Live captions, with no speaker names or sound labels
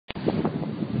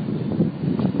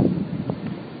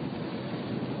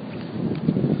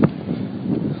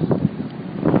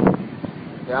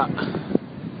Yeah.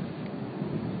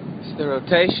 It's the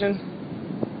rotation.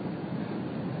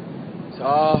 It's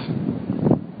all.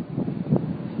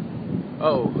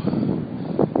 Oh.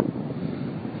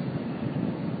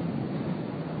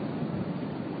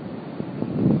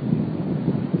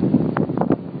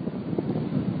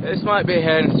 This might be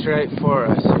heading straight for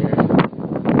us here.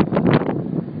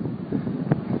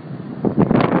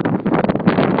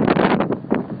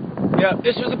 Yep,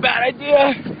 this was a bad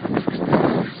idea.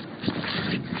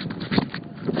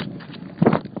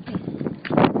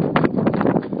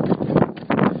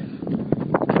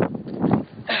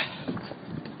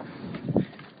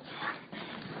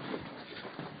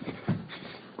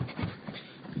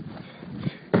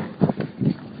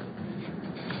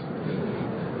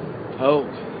 Oh.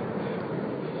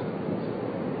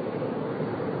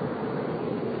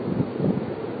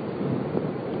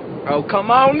 Oh, come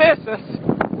on, miss us.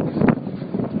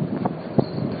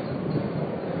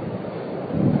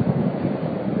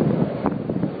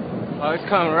 Oh, it's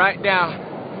coming right down.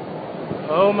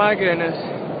 Oh my goodness.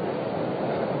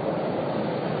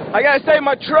 I gotta save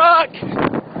my truck.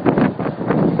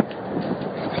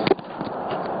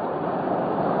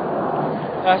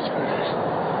 That's good.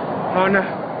 Oh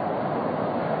no.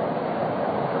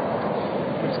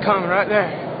 It's coming right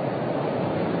there.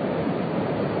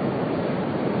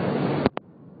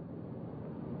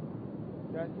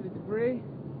 Guys, see the debris?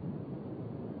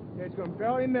 It's gonna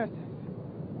barely miss us.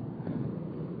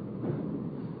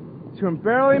 It's gonna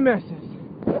barely miss us.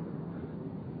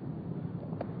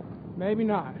 Maybe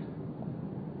not.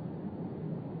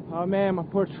 Oh man, my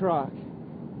poor truck.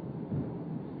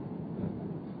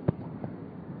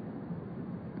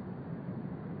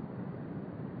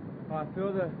 Oh, I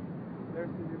feel there's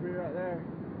some debris right there.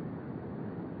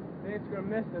 I think it's gonna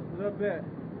miss us a little bit.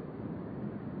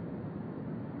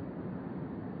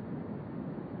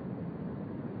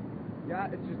 Yeah,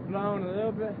 it's just blown a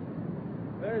little bit.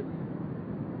 There's.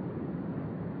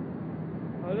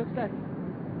 Oh, it looks like.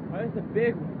 Oh, it's a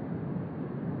big one.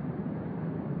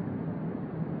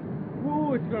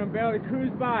 Ooh, it's gonna barely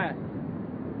cruise by us.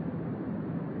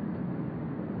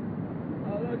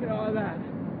 Oh, look at all that.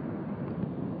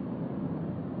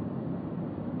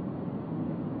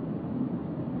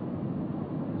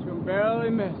 It's gonna barely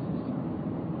miss us.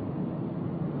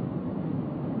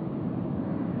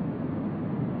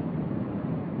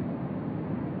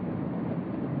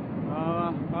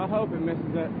 I hope it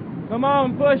misses it. Come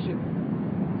on, push it.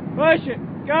 Push it.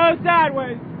 Go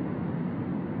sideways.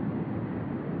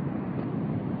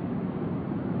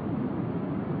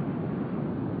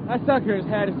 That sucker is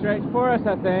headed straight for us,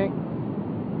 I think.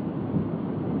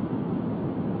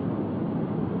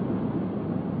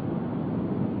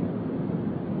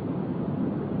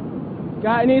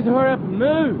 Guy needs to hurry up and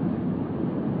move.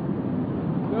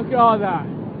 Look at all that.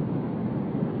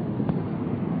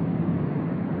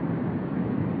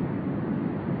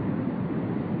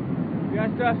 We got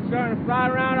stuff starting to fly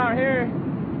around out here.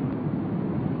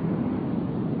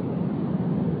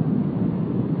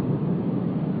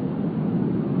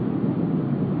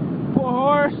 Poor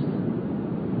horse.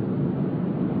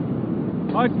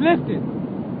 Oh, it's lifting.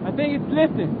 I think it's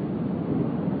lifting.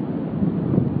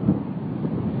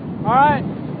 Alright.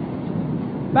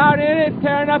 About in it, it's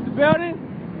tearing up the building.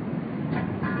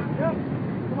 Yep.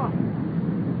 Come on.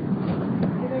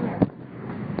 Get in there.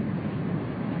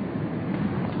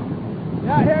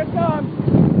 Yeah, here it comes.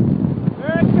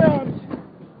 There it comes.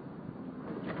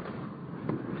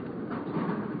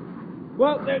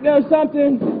 Well, there goes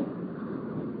something.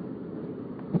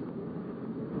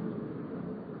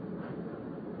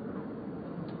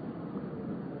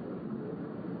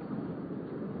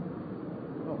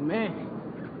 Oh man.